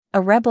A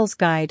Rebel's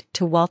Guide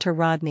to Walter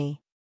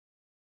Rodney.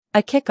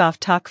 A kickoff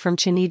talk from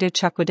Chinito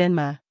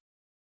Chukwudinma.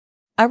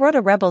 I wrote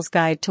A Rebel's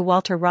Guide to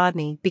Walter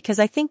Rodney because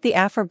I think the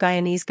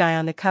Afro-Guyanese guy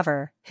on the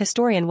cover,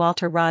 historian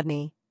Walter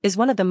Rodney, is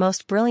one of the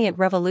most brilliant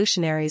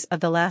revolutionaries of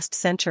the last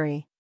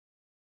century.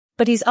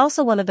 But he's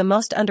also one of the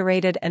most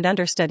underrated and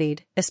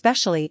understudied,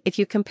 especially if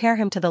you compare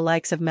him to the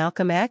likes of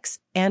Malcolm X,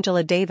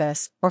 Angela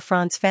Davis, or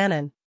Frantz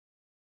Fanon.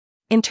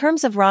 In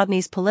terms of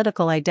Rodney's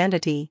political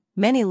identity,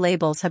 many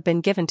labels have been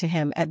given to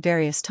him at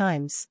various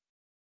times.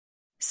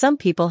 Some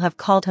people have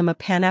called him a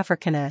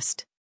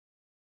Pan-Africanist.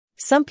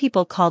 Some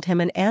people called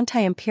him an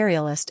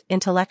anti-imperialist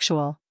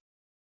intellectual.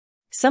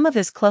 Some of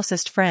his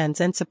closest friends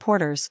and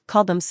supporters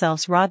called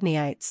themselves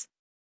Rodneyites.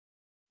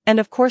 And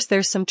of course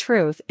there's some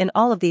truth in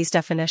all of these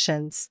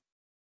definitions.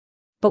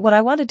 But what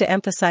I wanted to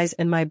emphasize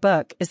in my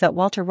book is that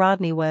Walter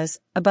Rodney was,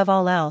 above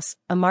all else,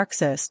 a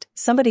Marxist,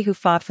 somebody who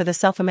fought for the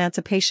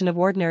self-emancipation of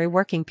ordinary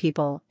working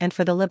people and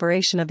for the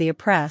liberation of the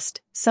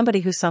oppressed, somebody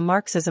who saw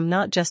Marxism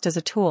not just as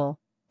a tool,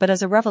 but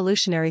as a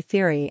revolutionary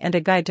theory and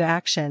a guide to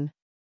action.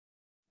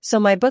 So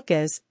my book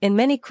is, in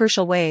many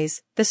crucial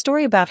ways, the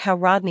story about how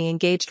Rodney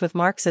engaged with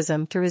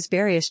Marxism through his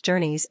various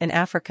journeys in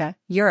Africa,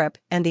 Europe,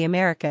 and the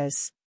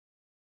Americas.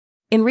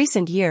 In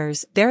recent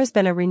years, there has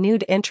been a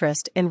renewed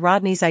interest in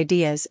Rodney's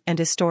ideas and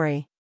his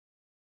story.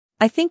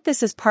 I think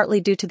this is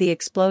partly due to the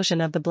explosion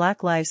of the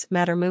Black Lives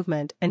Matter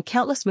movement and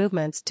countless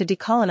movements to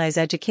decolonize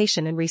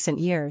education in recent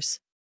years.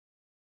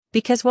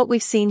 Because what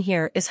we've seen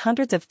here is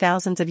hundreds of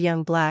thousands of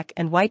young black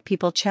and white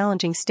people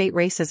challenging state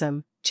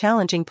racism,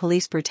 challenging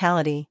police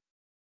brutality.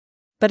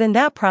 But in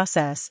that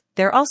process,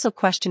 they're also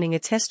questioning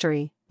its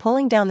history,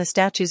 pulling down the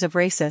statues of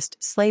racist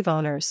slave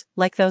owners,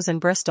 like those in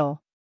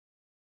Bristol.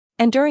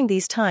 And during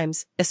these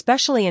times,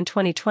 especially in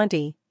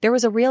 2020, there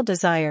was a real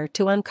desire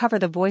to uncover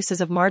the voices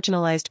of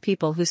marginalized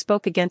people who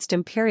spoke against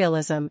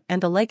imperialism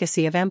and the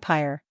legacy of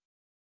empire.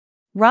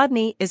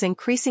 Rodney is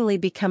increasingly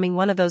becoming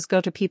one of those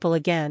go-to people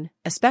again,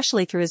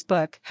 especially through his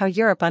book, How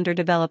Europe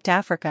Underdeveloped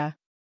Africa.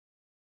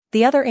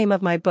 The other aim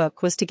of my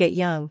book was to get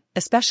young,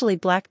 especially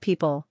black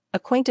people,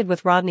 acquainted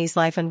with Rodney's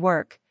life and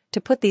work,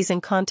 to put these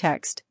in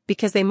context,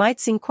 because they might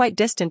seem quite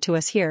distant to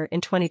us here in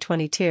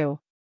 2022.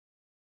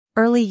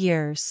 Early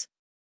years.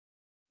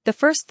 The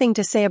first thing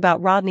to say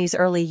about Rodney's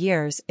early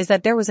years is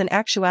that there was an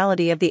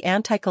actuality of the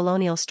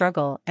anti-colonial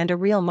struggle and a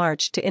real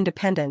march to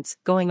independence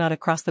going on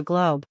across the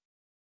globe.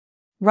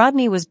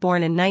 Rodney was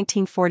born in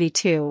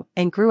 1942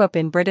 and grew up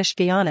in British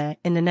Guyana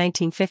in the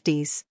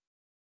 1950s.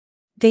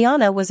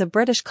 Guyana was a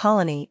British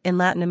colony in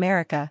Latin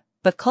America,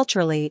 but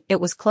culturally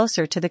it was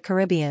closer to the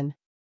Caribbean.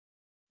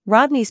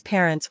 Rodney's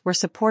parents were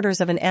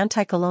supporters of an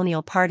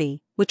anti-colonial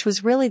party, which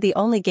was really the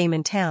only game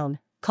in town,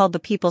 called the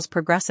People's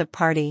Progressive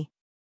Party.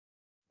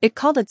 It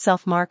called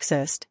itself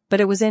Marxist, but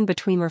it was in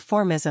between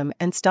reformism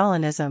and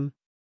Stalinism.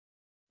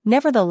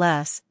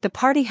 Nevertheless, the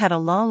party had a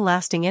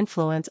long-lasting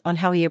influence on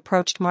how he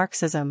approached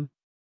Marxism.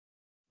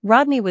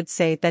 Rodney would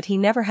say that he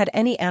never had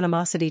any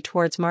animosity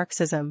towards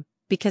Marxism,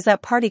 because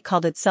that party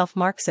called itself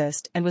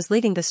Marxist and was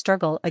leading the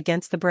struggle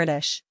against the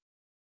British.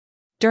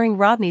 During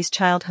Rodney's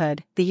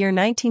childhood, the year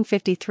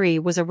 1953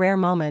 was a rare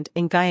moment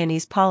in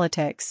Guyanese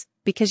politics,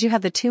 because you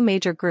have the two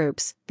major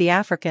groups, the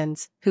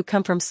Africans, who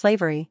come from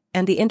slavery,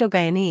 and the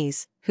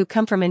Indo-Guyanese, who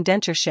come from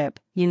indentureship,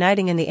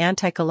 uniting in the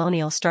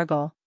anti-colonial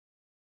struggle.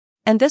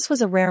 And this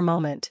was a rare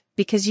moment,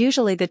 because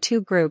usually the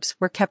two groups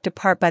were kept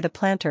apart by the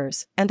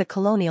planters and the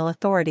colonial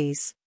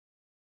authorities.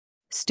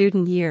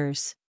 Student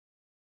years.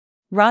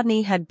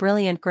 Rodney had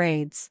brilliant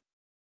grades.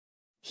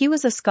 He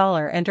was a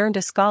scholar and earned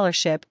a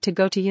scholarship to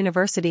go to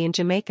university in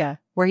Jamaica,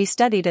 where he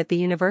studied at the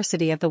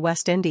University of the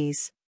West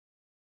Indies.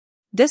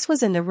 This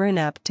was in the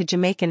run-up to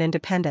Jamaican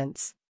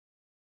independence.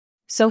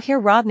 So here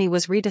Rodney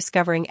was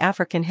rediscovering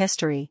African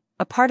history,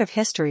 a part of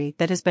history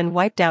that has been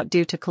wiped out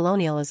due to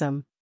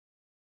colonialism.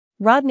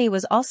 Rodney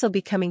was also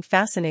becoming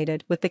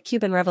fascinated with the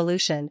Cuban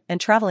Revolution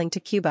and traveling to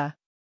Cuba.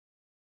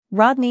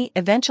 Rodney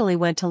eventually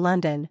went to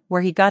London,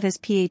 where he got his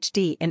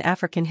PhD in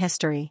African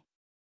history.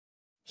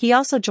 He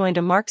also joined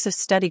a Marxist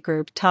study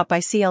group taught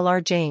by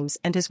C.L.R. James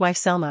and his wife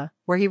Selma,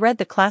 where he read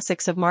the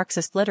classics of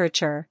Marxist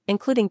literature,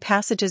 including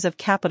passages of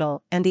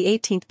Capital and the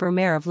 18th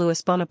Brumaire of Louis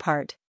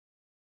Bonaparte.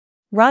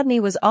 Rodney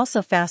was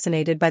also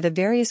fascinated by the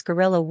various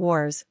guerrilla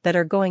wars that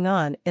are going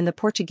on in the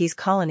Portuguese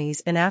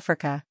colonies in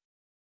Africa.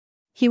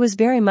 He was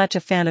very much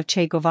a fan of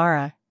Che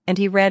Guevara, and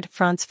he read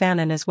Frantz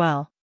Fanon as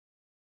well.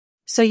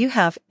 So you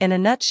have, in a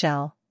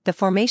nutshell, the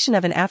formation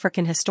of an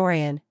African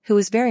historian who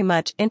is very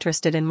much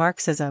interested in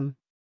Marxism.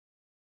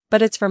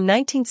 But it's from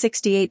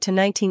 1968 to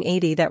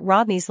 1980 that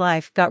Rodney's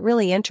life got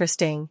really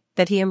interesting,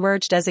 that he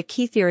emerged as a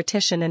key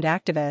theoretician and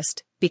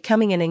activist,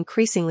 becoming an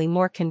increasingly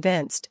more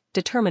convinced,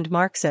 determined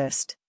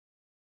Marxist.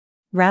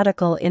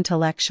 Radical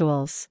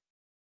intellectuals.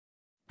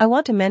 I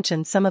want to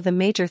mention some of the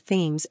major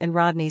themes in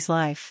Rodney's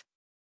life.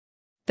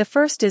 The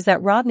first is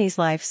that Rodney's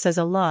life says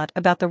a lot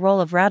about the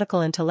role of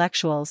radical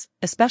intellectuals,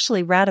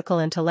 especially radical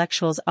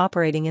intellectuals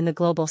operating in the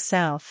Global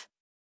South.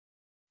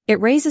 It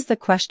raises the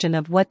question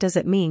of what does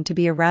it mean to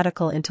be a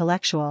radical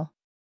intellectual?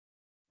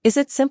 Is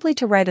it simply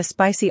to write a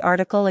spicy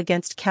article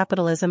against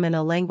capitalism in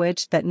a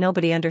language that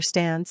nobody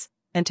understands,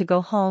 and to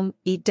go home,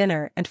 eat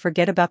dinner and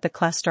forget about the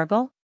class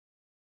struggle?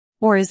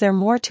 Or is there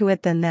more to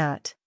it than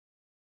that?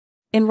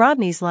 In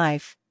Rodney's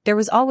life, there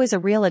was always a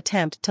real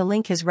attempt to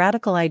link his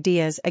radical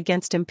ideas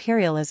against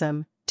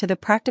imperialism, to the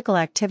practical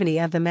activity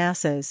of the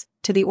masses,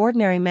 to the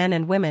ordinary men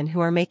and women who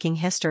are making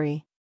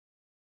history.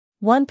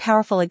 One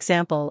powerful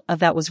example of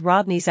that was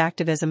Rodney's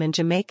activism in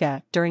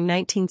Jamaica during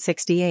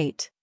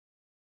 1968.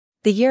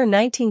 The year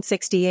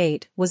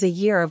 1968 was a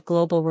year of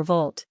global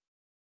revolt.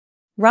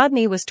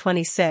 Rodney was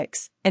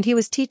 26, and he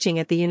was teaching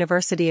at the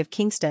University of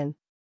Kingston.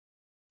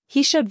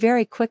 He showed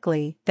very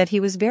quickly that he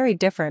was very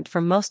different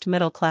from most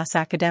middle-class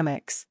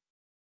academics.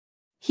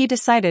 He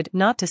decided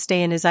not to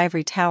stay in his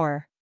ivory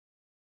tower.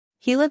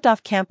 He lived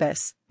off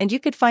campus, and you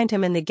could find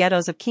him in the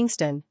ghettos of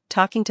Kingston,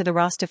 talking to the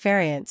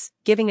Rastafarians,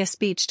 giving a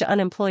speech to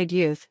unemployed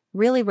youth,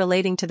 really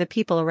relating to the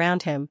people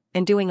around him,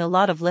 and doing a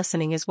lot of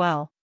listening as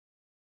well.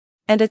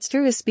 And it's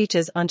through his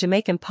speeches on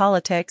Jamaican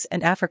politics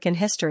and African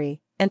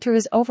history, and through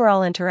his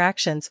overall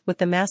interactions with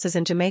the masses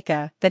in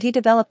Jamaica that he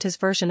developed his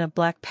version of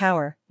Black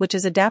Power, which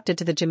is adapted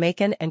to the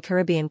Jamaican and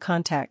Caribbean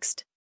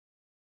context.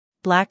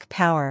 Black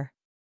Power.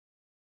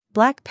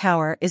 Black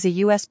Power is a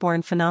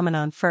US-born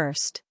phenomenon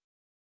first.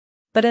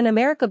 But in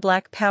America,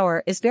 Black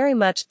Power is very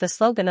much the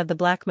slogan of the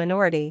black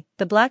minority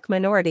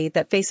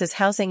that faces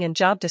housing and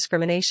job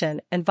discrimination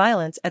and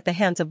violence at the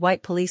hands of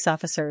white police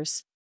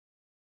officers.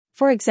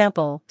 For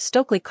example,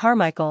 Stokely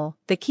Carmichael,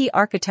 the key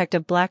architect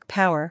of Black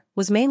Power,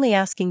 was mainly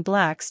asking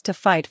blacks to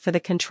fight for the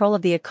control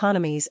of the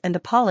economies and the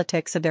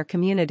politics of their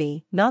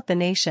community, not the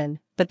nation,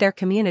 but their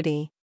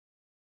community.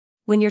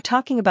 When you're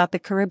talking about the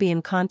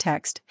Caribbean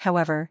context,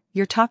 however,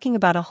 you're talking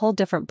about a whole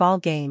different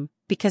ballgame,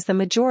 because the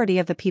majority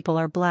of the people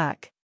are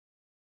black.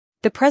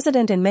 The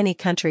president in many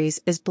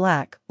countries is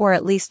black, or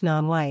at least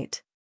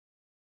non-white.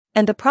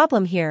 And the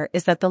problem here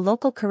is that the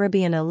local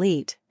Caribbean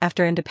elite,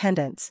 after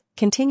independence,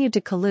 continued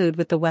to collude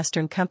with the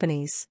Western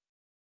companies.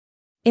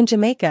 In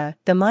Jamaica,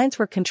 the mines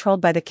were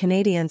controlled by the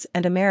Canadians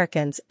and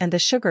Americans and the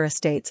sugar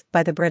estates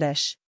by the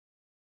British.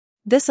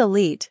 This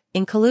elite,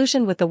 in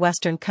collusion with the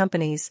Western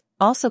companies,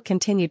 also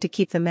continued to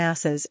keep the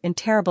masses in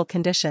terrible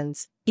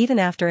conditions, even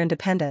after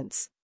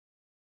independence.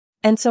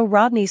 And so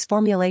Rodney's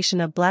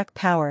formulation of Black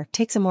Power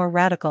takes a more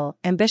radical,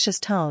 ambitious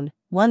tone,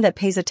 one that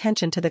pays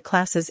attention to the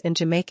classes in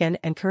Jamaican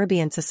and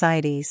Caribbean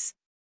societies.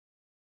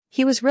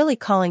 He was really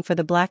calling for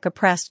the black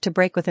oppressed to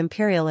break with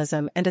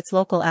imperialism and its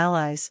local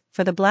allies,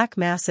 for the black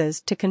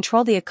masses to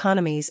control the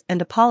economies and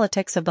the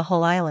politics of the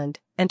whole island,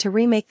 and to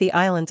remake the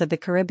islands of the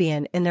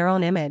Caribbean in their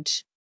own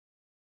image.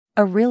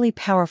 A really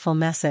powerful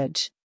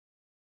message.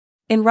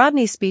 In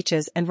Rodney's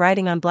speeches and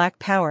writing on Black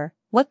Power,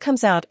 what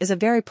comes out is a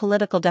very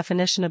political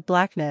definition of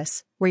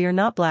blackness, where you're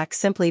not black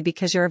simply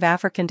because you're of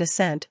African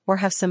descent or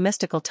have some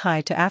mystical tie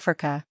to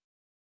Africa.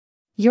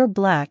 You're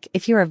black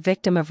if you're a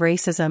victim of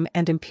racism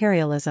and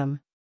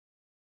imperialism.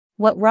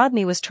 What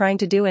Rodney was trying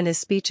to do in his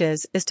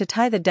speeches is to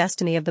tie the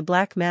destiny of the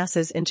black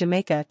masses in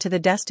Jamaica to the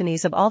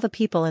destinies of all the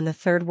people in the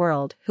Third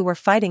World who were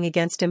fighting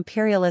against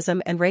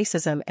imperialism and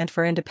racism and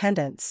for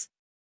independence.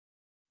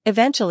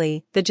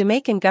 Eventually, the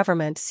Jamaican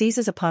government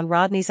seizes upon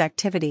Rodney's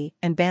activity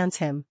and bans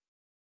him.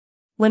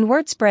 When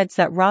word spreads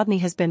that Rodney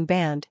has been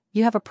banned,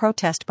 you have a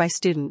protest by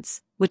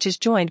students, which is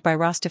joined by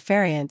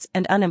Rastafarians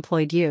and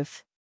unemployed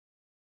youth.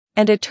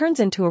 And it turns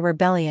into a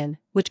rebellion,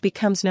 which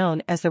becomes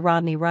known as the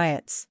Rodney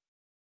riots.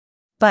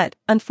 But,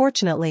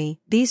 unfortunately,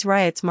 these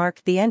riots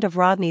mark the end of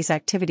Rodney's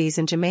activities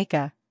in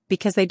Jamaica,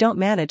 because they don't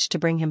manage to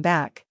bring him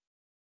back.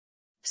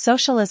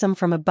 Socialism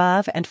from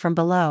above and from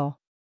below.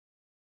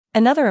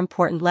 Another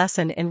important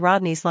lesson in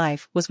Rodney's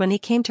life was when he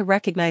came to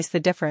recognize the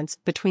difference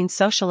between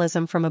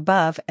socialism from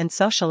above and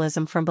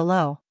socialism from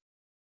below.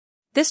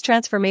 This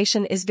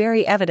transformation is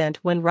very evident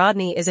when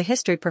Rodney is a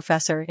history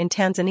professor in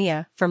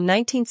Tanzania from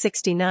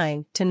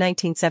 1969 to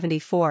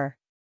 1974.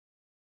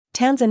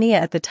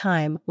 Tanzania at the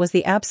time was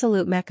the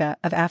absolute mecca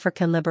of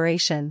African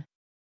liberation.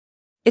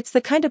 It's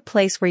the kind of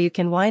place where you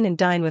can wine and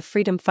dine with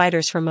freedom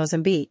fighters from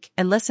Mozambique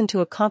and listen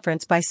to a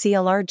conference by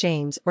CLR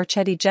James or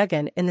Cheddi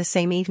Jugan in the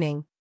same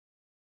evening.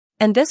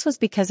 And this was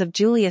because of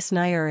Julius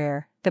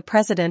Nyerere, the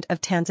president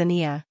of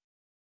Tanzania.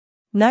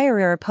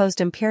 Nyerere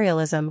opposed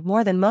imperialism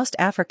more than most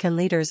African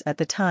leaders at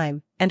the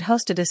time, and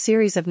hosted a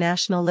series of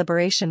national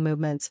liberation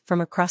movements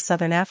from across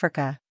southern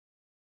Africa.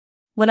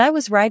 When I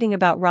was writing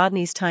about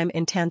Rodney's time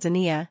in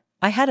Tanzania,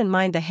 I had in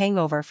mind the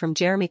hangover from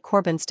Jeremy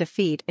Corbyn's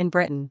defeat in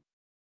Britain.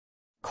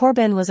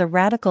 Corbyn was a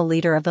radical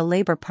leader of the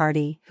Labour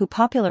Party who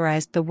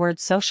popularized the word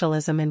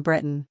socialism in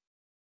Britain.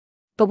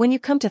 But when you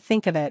come to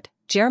think of it,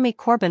 Jeremy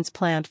Corbyn's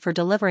plan for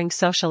delivering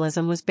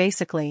socialism was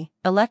basically,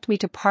 elect me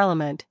to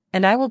Parliament,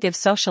 and I will give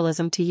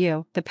socialism to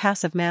you, the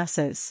passive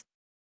masses.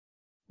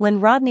 When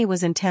Rodney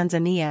was in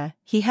Tanzania,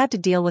 he had to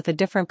deal with a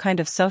different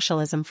kind of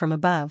socialism from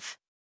above.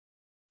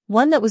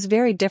 One that was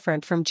very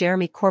different from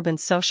Jeremy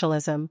Corbyn's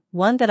socialism,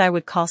 one that I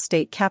would call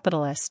state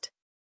capitalist.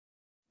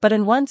 But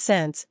in one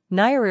sense,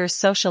 Nyerere's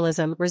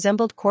socialism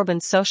resembled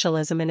Corbyn's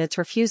socialism in its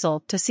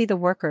refusal to see the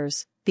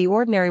workers, the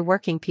ordinary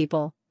working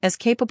people, as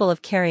capable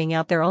of carrying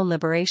out their own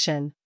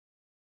liberation.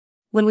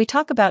 When we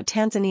talk about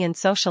Tanzanian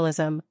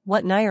socialism,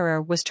 what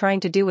Nyerere was trying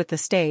to do with the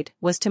state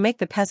was to make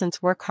the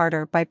peasants work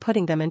harder by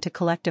putting them into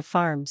collective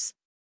farms.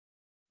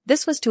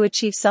 This was to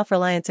achieve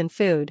self-reliance in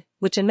food,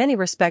 which in many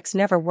respects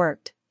never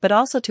worked, but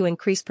also to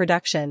increase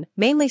production,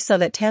 mainly so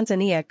that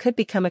Tanzania could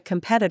become a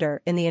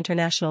competitor in the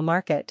international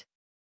market.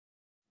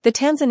 The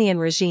Tanzanian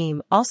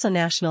regime also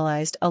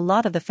nationalized a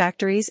lot of the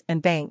factories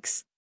and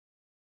banks.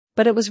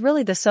 But it was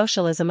really the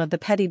socialism of the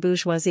petty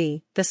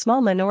bourgeoisie, the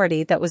small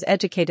minority that was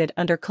educated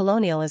under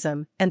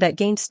colonialism and that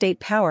gained state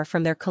power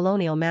from their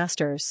colonial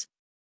masters.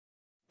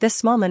 This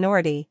small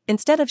minority,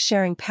 instead of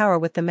sharing power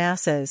with the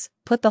masses,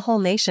 put the whole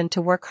nation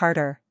to work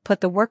harder,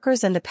 put the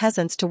workers and the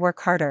peasants to work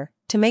harder,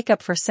 to make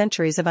up for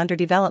centuries of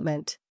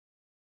underdevelopment.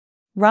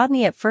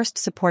 Rodney at first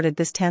supported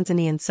this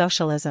Tanzanian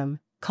socialism,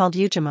 called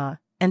Ujamaa,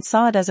 and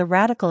saw it as a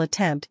radical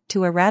attempt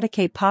to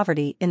eradicate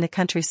poverty in the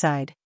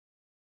countryside.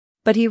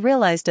 But he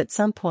realized at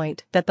some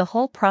point that the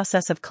whole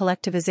process of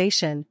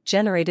collectivization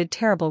generated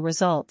terrible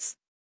results.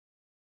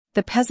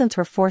 The peasants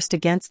were forced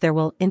against their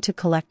will into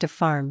collective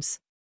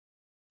farms.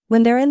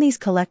 When they're in these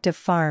collective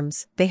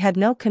farms, they had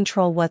no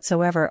control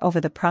whatsoever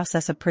over the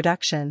process of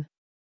production.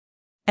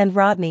 And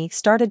Rodney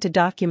started to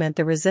document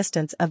the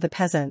resistance of the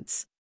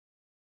peasants.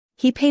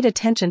 He paid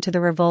attention to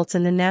the revolts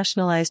in the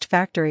nationalized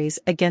factories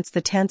against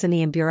the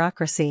Tanzanian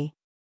bureaucracy.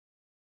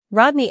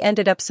 Rodney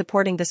ended up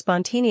supporting the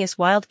spontaneous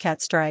wildcat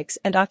strikes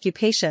and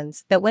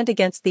occupations that went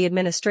against the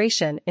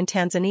administration in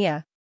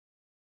Tanzania.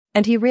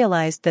 And he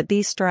realized that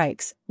these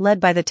strikes, led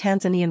by the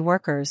Tanzanian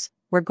workers,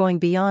 were going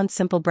beyond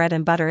simple bread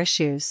and butter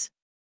issues.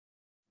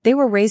 They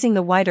were raising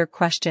the wider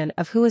question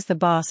of who is the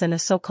boss in a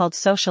so-called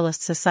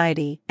socialist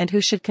society and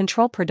who should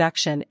control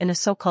production in a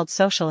so-called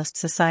socialist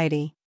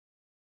society.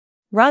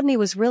 Rodney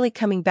was really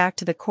coming back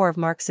to the core of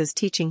Marx's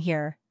teaching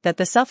here, that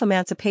the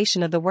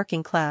self-emancipation of the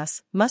working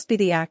class must be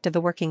the act of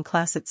the working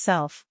class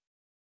itself.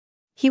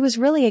 He was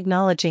really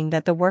acknowledging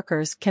that the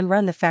workers can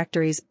run the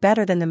factories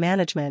better than the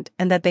management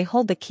and that they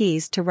hold the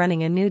keys to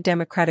running a new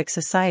democratic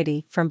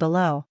society from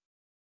below.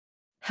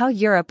 How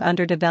Europe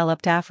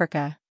underdeveloped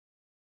Africa.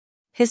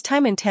 His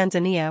time in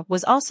Tanzania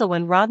was also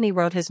when Rodney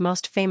wrote his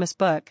most famous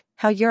book,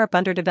 How Europe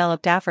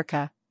Underdeveloped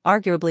Africa,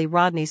 arguably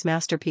Rodney's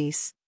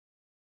masterpiece.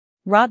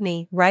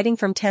 Rodney, writing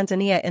from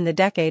Tanzania in the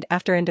decade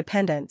after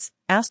independence,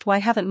 asked why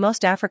haven't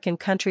most African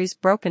countries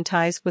broken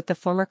ties with the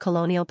former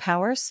colonial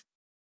powers?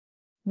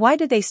 Why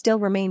do they still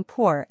remain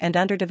poor and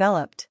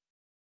underdeveloped?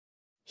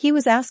 He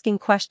was asking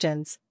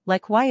questions,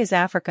 like why is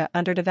Africa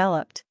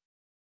underdeveloped?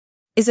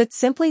 Is it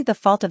simply the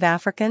fault of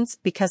Africans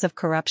because of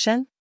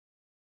corruption?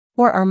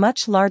 Or are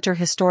much larger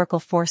historical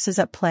forces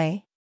at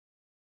play?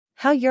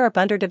 How Europe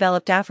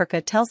Underdeveloped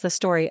Africa tells the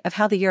story of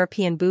how the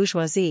European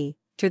bourgeoisie,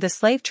 through the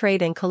slave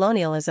trade and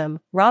colonialism,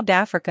 robbed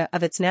Africa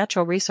of its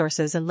natural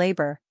resources and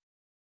labor.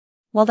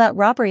 While that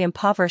robbery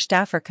impoverished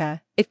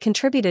Africa, it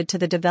contributed to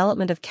the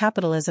development of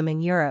capitalism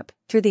in Europe,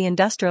 through the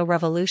Industrial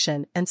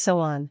Revolution and so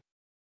on.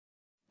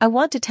 I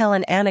want to tell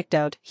an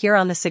anecdote here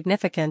on the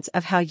significance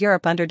of how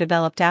Europe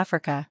underdeveloped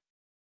Africa.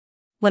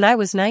 When I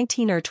was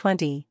 19 or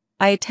 20,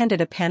 I attended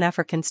a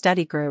Pan-African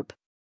study group.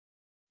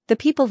 The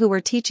people who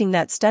were teaching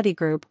that study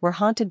group were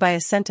haunted by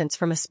a sentence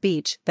from a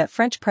speech that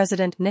French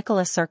President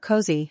Nicolas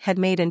Sarkozy had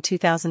made in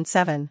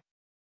 2007.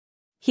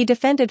 He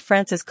defended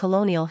France's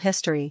colonial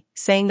history,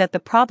 saying that the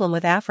problem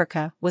with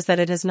Africa was that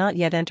it has not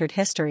yet entered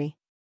history.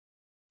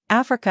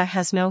 Africa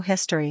has no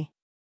history.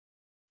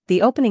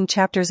 The opening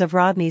chapters of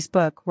Rodney's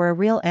book were a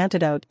real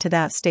antidote to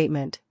that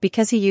statement,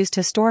 because he used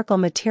historical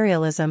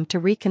materialism to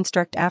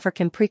reconstruct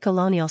African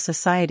pre-colonial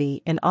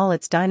society in all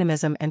its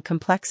dynamism and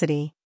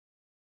complexity.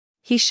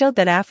 He showed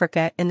that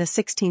Africa in the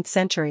 16th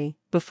century,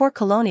 before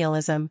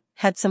colonialism,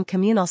 had some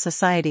communal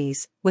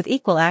societies, with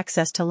equal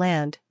access to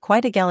land,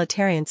 quite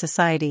egalitarian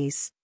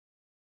societies.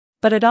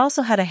 But it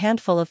also had a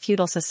handful of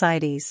feudal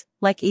societies,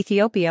 like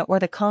Ethiopia or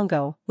the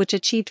Congo, which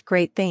achieved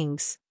great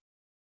things.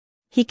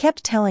 He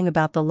kept telling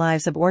about the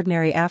lives of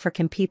ordinary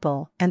African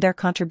people and their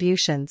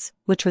contributions,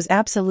 which was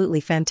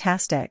absolutely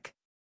fantastic.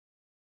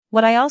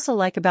 What I also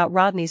like about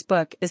Rodney's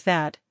book is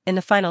that, in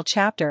the final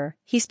chapter,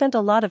 he spent a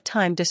lot of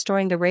time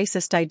destroying the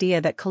racist idea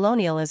that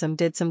colonialism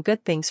did some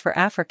good things for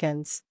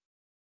Africans.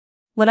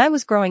 When I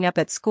was growing up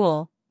at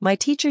school, my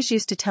teachers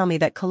used to tell me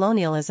that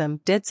colonialism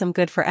did some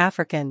good for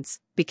Africans,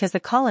 because the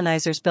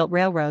colonizers built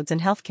railroads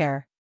and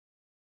healthcare.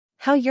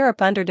 How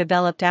Europe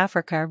underdeveloped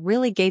Africa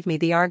really gave me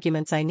the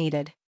arguments I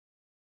needed.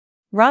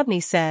 Rodney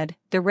said,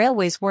 the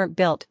railways weren't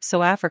built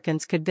so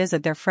Africans could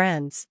visit their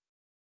friends.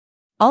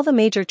 All the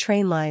major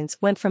train lines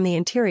went from the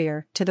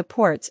interior to the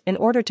ports in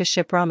order to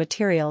ship raw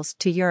materials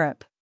to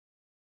Europe.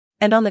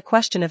 And on the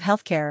question of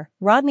healthcare,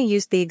 Rodney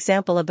used the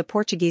example of the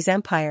Portuguese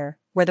Empire,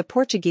 where the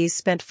Portuguese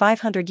spent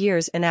 500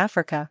 years in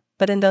Africa,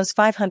 but in those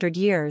 500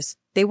 years,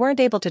 they weren't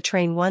able to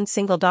train one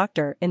single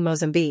doctor in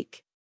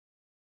Mozambique.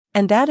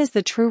 And that is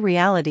the true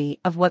reality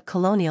of what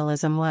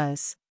colonialism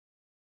was.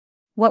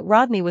 What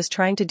Rodney was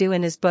trying to do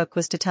in his book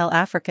was to tell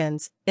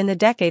Africans, in the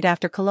decade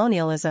after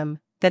colonialism,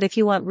 that if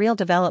you want real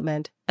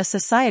development, a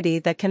society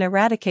that can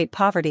eradicate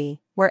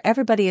poverty, where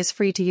everybody is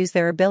free to use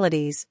their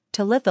abilities,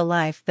 to live the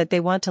life that they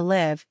want to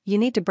live, you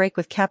need to break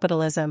with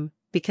capitalism,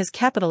 because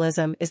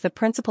capitalism is the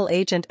principal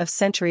agent of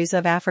centuries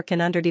of African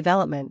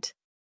underdevelopment.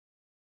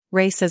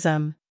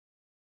 Racism.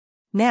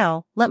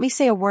 Now, let me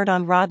say a word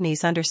on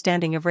Rodney's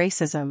understanding of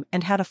racism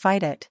and how to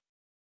fight it.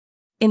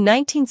 In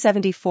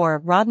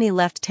 1974, Rodney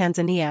left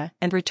Tanzania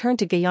and returned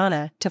to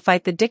Guyana to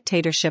fight the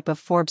dictatorship of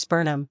Forbes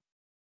Burnham.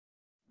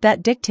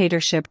 That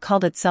dictatorship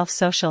called itself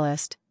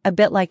socialist, a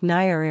bit like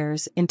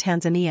Nyerere's in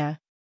Tanzania.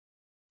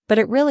 But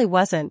it really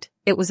wasn't,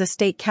 it was a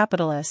state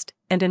capitalist,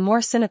 and in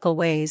more cynical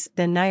ways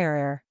than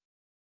Nyerere.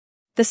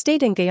 The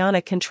state in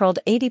Guyana controlled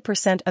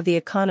 80% of the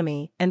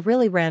economy and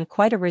really ran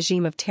quite a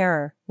regime of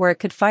terror, where it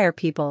could fire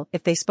people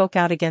if they spoke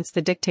out against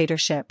the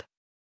dictatorship.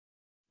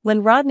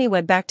 When Rodney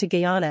went back to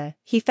Guyana,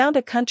 he found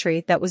a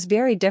country that was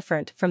very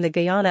different from the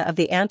Guyana of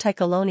the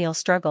anti-colonial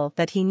struggle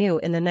that he knew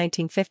in the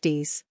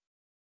 1950s.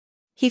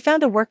 He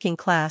found a working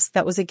class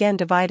that was again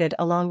divided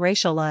along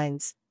racial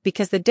lines,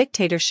 because the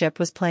dictatorship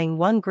was playing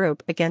one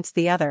group against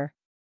the other.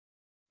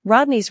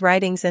 Rodney's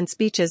writings and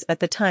speeches at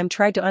the time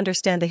tried to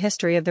understand the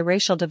history of the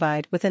racial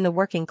divide within the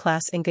working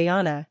class in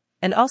Guyana,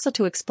 and also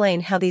to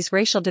explain how these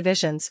racial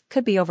divisions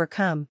could be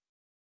overcome.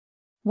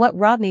 What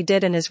Rodney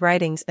did in his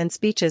writings and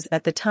speeches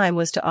at the time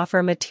was to offer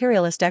a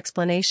materialist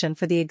explanation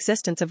for the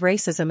existence of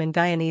racism in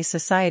Guyanese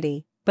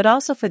society, but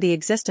also for the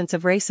existence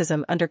of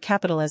racism under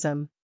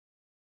capitalism.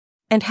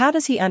 And how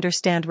does he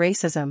understand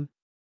racism?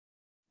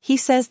 He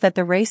says that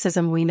the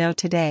racism we know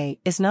today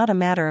is not a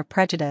matter of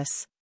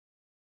prejudice.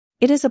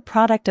 It is a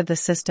product of the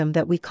system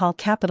that we call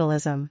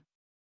capitalism.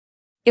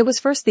 It was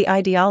first the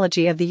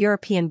ideology of the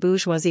European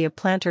bourgeoisie of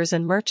planters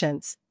and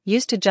merchants,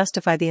 used to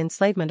justify the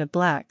enslavement of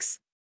blacks.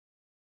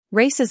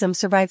 Racism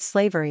survived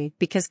slavery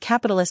because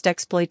capitalist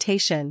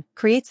exploitation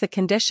creates the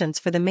conditions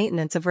for the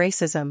maintenance of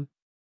racism.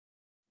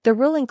 The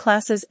ruling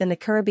classes in the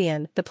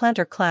Caribbean, the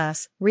planter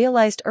class,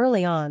 realized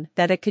early on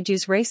that it could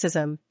use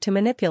racism to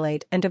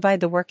manipulate and divide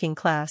the working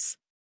class.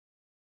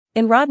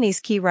 In Rodney's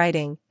key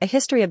writing, A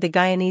History of the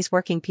Guyanese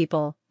Working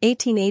People,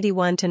 1881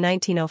 to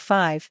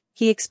 1905,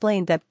 he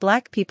explained that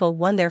black people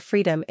won their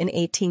freedom in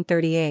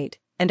 1838,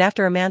 and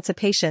after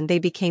emancipation they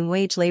became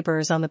wage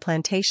laborers on the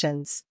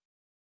plantations.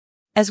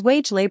 As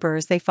wage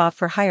laborers they fought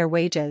for higher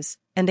wages,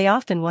 and they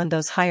often won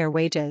those higher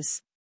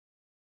wages.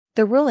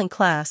 The ruling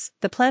class,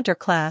 the planter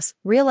class,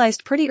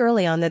 realized pretty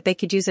early on that they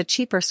could use a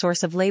cheaper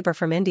source of labor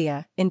from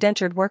India,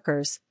 indentured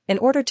workers, in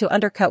order to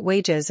undercut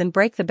wages and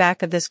break the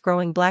back of this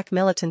growing black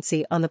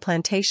militancy on the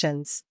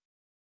plantations.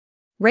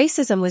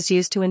 Racism was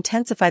used to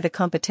intensify the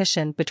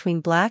competition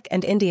between black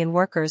and Indian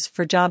workers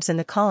for jobs in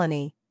the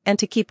colony, and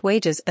to keep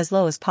wages as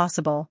low as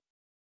possible.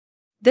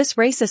 This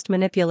racist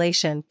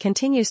manipulation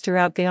continues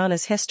throughout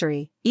Guyana's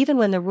history, even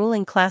when the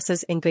ruling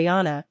classes in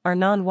Guyana are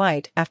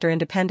non-white after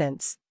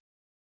independence.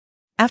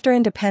 After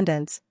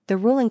independence, the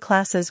ruling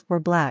classes were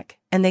black,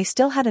 and they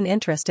still had an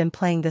interest in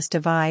playing this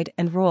divide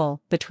and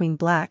rule between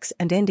blacks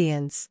and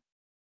Indians.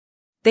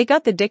 They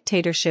got the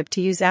dictatorship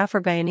to use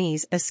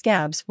Afro-Guyanese as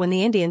scabs when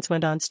the Indians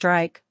went on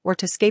strike, or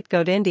to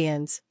scapegoat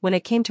Indians when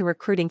it came to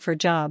recruiting for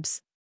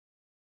jobs.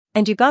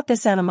 And you got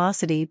this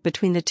animosity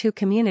between the two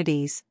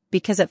communities,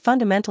 because it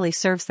fundamentally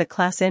serves the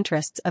class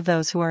interests of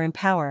those who are in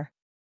power.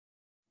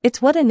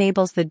 It's what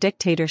enables the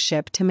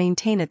dictatorship to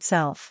maintain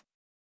itself.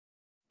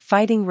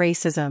 Fighting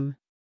racism.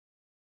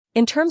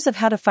 In terms of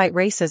how to fight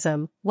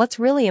racism, what's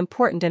really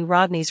important in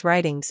Rodney's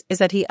writings is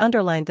that he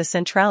underlined the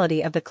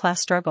centrality of the class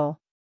struggle.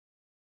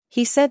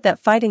 He said that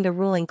fighting the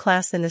ruling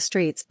class in the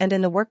streets and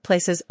in the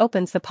workplaces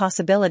opens the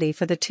possibility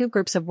for the two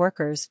groups of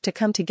workers to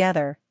come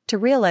together, to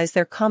realize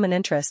their common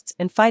interests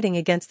in fighting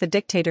against the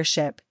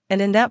dictatorship,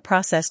 and in that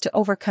process to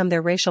overcome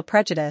their racial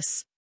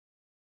prejudice.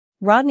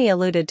 Rodney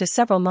alluded to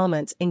several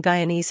moments in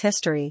Guyanese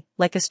history,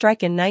 like a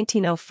strike in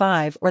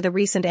 1905 or the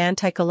recent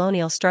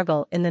anti-colonial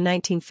struggle in the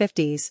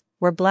 1950s,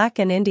 where black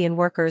and Indian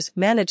workers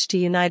managed to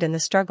unite in the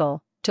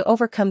struggle, to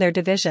overcome their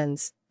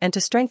divisions, and to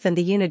strengthen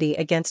the unity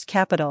against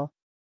capital.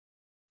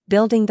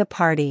 Building the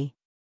party.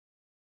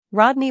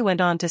 Rodney went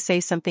on to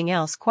say something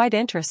else quite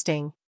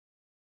interesting.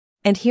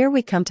 And here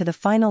we come to the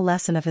final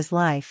lesson of his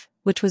life,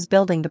 which was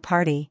building the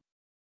party.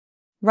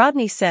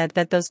 Rodney said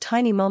that those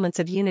tiny moments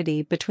of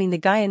unity between the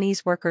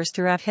Guyanese workers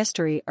throughout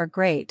history are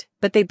great,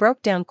 but they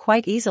broke down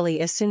quite easily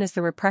as soon as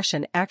the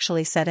repression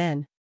actually set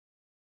in.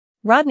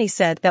 Rodney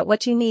said that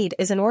what you need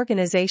is an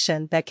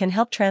organization that can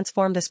help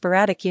transform the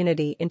sporadic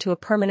unity into a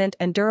permanent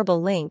and durable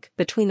link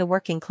between the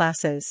working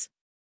classes.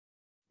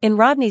 In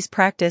Rodney's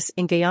practice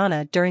in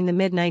Guyana during the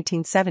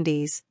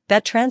mid-1970s,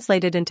 that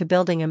translated into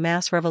building a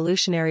mass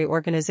revolutionary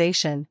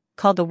organization,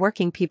 called the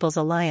Working People's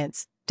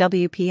Alliance,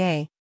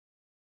 WPA.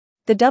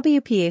 The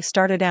WPA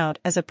started out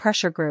as a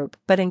pressure group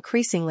but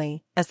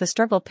increasingly, as the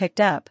struggle picked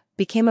up,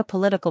 became a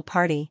political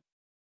party.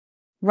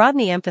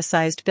 Rodney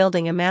emphasized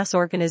building a mass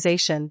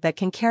organization that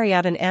can carry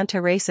out an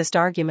anti-racist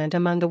argument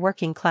among the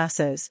working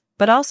classes,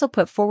 but also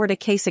put forward a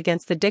case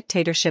against the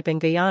dictatorship in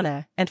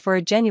Guyana and for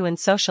a genuine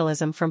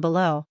socialism from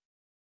below.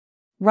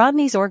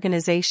 Rodney's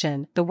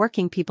organization, the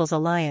Working People's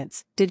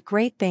Alliance, did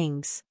great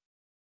things.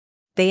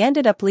 They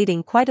ended up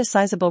leading quite a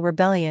sizable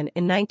rebellion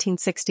in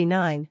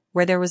 1969,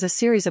 where there was a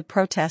series of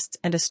protests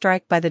and a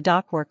strike by the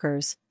dock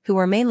workers, who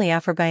were mainly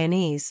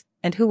Afro-Guyanese,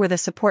 and who were the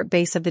support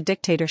base of the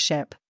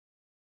dictatorship.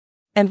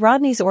 And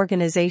Rodney's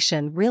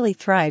organization really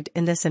thrived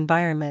in this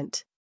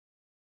environment.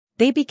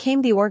 They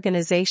became the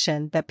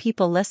organization that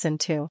people listened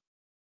to.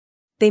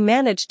 They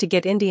managed to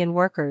get Indian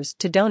workers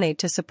to donate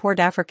to support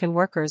African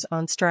workers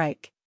on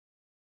strike.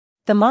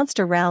 The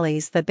monster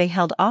rallies that they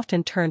held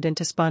often turned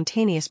into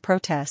spontaneous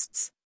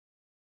protests.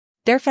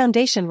 Their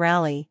foundation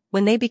rally,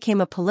 when they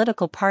became a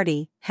political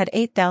party, had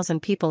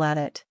 8,000 people at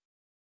it.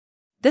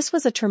 This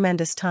was a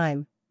tremendous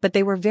time, but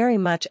they were very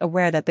much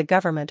aware that the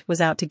government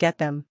was out to get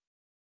them.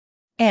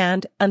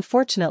 And,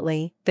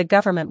 unfortunately, the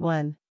government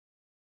won.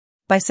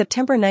 By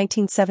September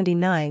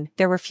 1979,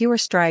 there were fewer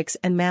strikes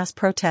and mass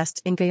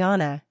protests in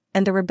Guyana,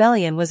 and the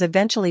rebellion was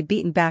eventually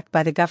beaten back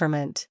by the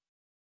government.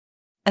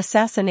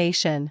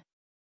 Assassination.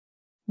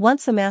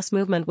 Once the mass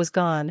movement was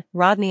gone,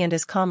 Rodney and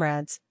his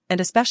comrades, and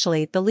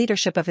especially the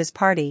leadership of his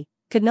party,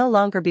 could no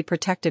longer be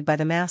protected by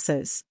the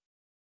masses.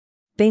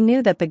 They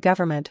knew that the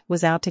government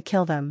was out to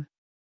kill them.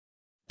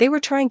 They were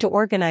trying to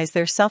organize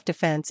their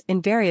self-defense in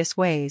various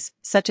ways,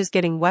 such as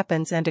getting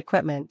weapons and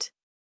equipment.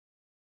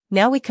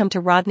 Now we come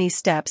to Rodney's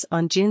steps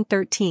on June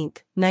 13,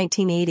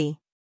 1980.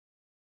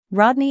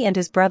 Rodney and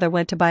his brother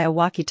went to buy a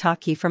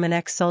walkie-talkie from an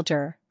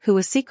ex-soldier, who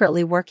was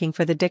secretly working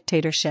for the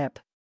dictatorship.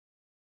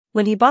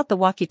 When he bought the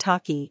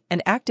walkie-talkie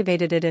and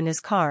activated it in his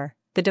car,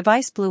 the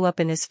device blew up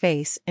in his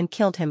face and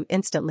killed him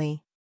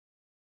instantly.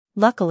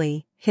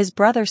 Luckily, his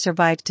brother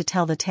survived to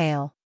tell the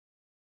tale.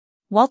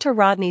 Walter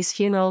Rodney's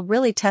funeral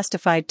really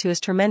testified to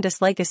his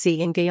tremendous legacy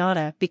in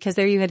Guyana, because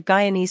there you had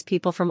Guyanese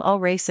people from all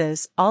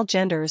races, all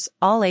genders,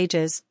 all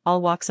ages,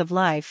 all walks of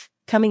life,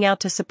 coming out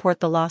to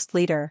support the lost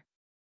leader.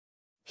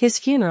 His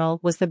funeral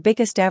was the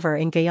biggest ever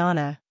in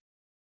Guyana.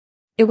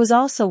 It was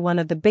also one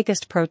of the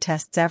biggest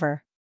protests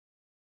ever.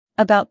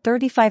 About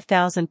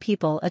 35,000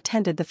 people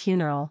attended the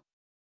funeral.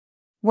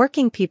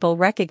 Working people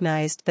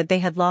recognized that they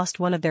had lost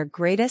one of their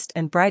greatest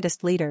and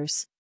brightest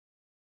leaders.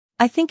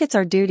 I think it's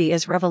our duty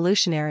as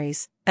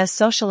revolutionaries, as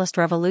socialist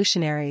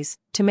revolutionaries,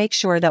 to make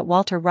sure that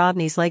Walter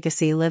Rodney's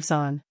legacy lives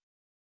on.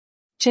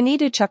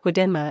 Chinedu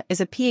Chukwudinma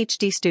is a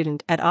PhD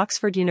student at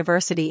Oxford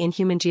University in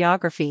Human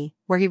Geography,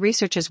 where he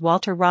researches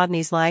Walter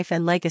Rodney's life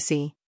and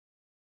legacy.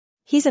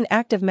 He's an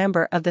active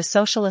member of the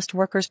Socialist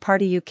Workers'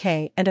 Party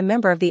UK and a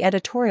member of the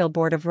editorial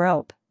board of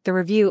ROPE, the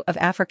Review of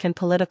African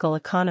Political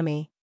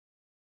Economy.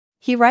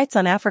 He writes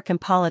on African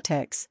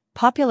politics,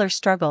 popular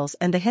struggles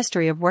and the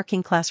history of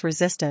working-class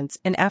resistance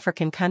in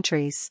African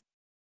countries.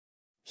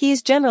 He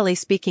is generally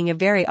speaking a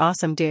very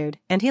awesome dude,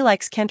 and he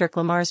likes Kendrick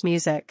Lamar's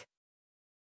music.